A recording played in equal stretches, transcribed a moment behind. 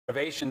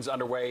Renovations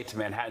underway to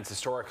Manhattan's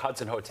historic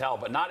Hudson Hotel,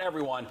 but not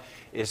everyone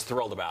is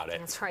thrilled about it.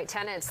 That's right.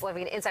 Tenants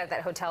living inside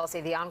that hotel say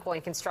the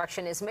ongoing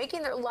construction is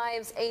making their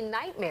lives a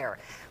nightmare.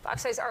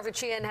 Fox 5's Arthur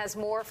Chien has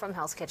more from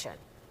Hell's Kitchen.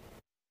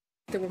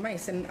 There were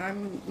mice, and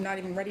I'm not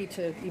even ready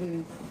to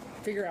even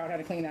figure out how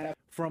to clean that up.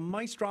 From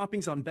mice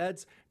droppings on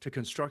beds to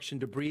construction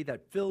debris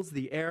that fills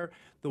the air,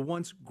 the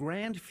once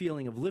grand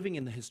feeling of living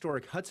in the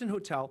historic Hudson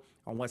Hotel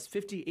on West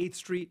 58th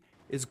Street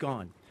is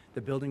gone. The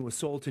building was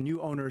sold to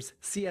new owners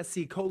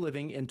CSC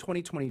Co-Living in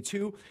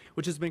 2022,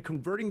 which has been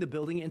converting the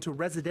building into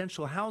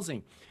residential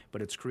housing.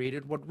 But it's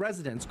created what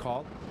residents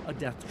call a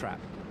death trap.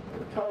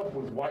 The tub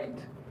was white.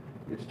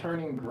 It's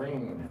turning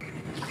green.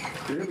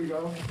 Here we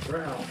go,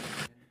 brown.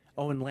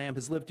 Owen Lamb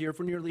has lived here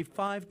for nearly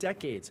 5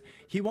 decades.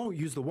 He won't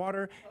use the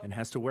water and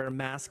has to wear a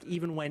mask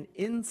even when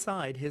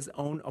inside his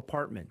own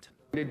apartment.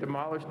 They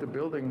demolished the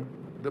building,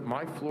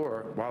 my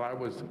floor, while I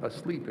was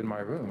asleep in my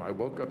room. I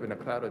woke up in a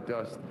cloud of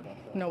dust.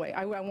 No way,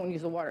 I won't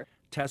use the water.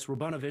 Tess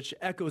Rubanovich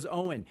echoes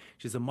Owen.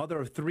 She's a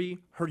mother of 3.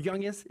 Her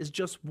youngest is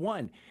just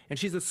 1. And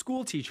she's a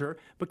school teacher,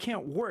 but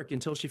can't work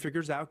until she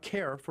figures out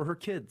care for her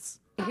kids.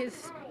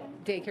 His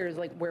daycare is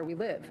like where we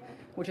live,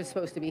 which is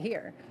supposed to be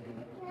here.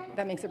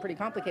 That makes it pretty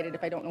complicated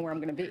if I don't know where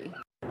I'm going to be.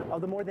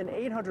 Of the more than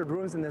 800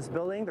 rooms in this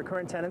building, the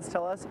current tenants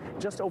tell us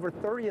just over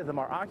 30 of them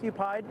are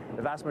occupied,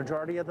 the vast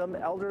majority of them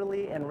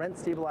elderly and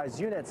rent-stabilized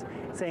units,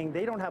 saying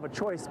they don't have a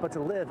choice but to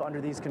live under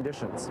these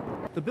conditions.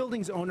 The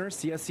building's owner,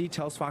 CSC,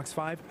 tells Fox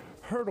 5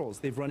 hurdles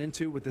they've run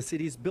into with the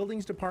city's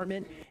buildings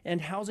department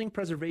and housing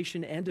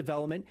preservation and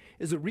development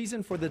is a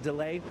reason for the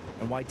delay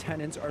and why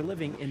tenants are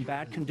living in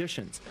bad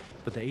conditions.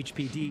 But the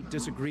HPD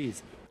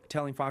disagrees,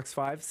 telling Fox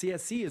 5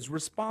 CSC is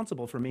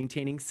responsible for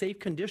maintaining safe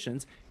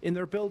conditions in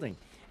their building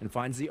and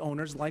finds the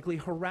owners likely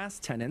harass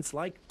tenants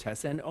like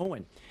Tess and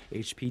Owen.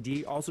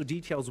 HPD also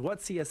details what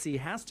CSC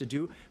has to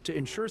do to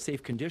ensure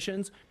safe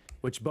conditions,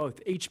 which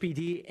both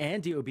HPD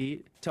and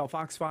DOB tell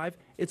Fox 5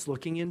 it's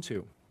looking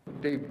into.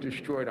 They've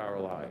destroyed our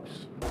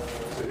lives.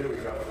 So here we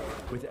go.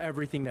 With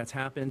everything that's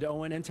happened,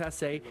 Owen and Tess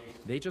say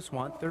they just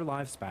want their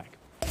lives back.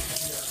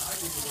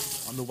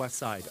 On the west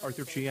side,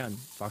 Arthur Chien,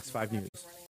 Fox 5 News.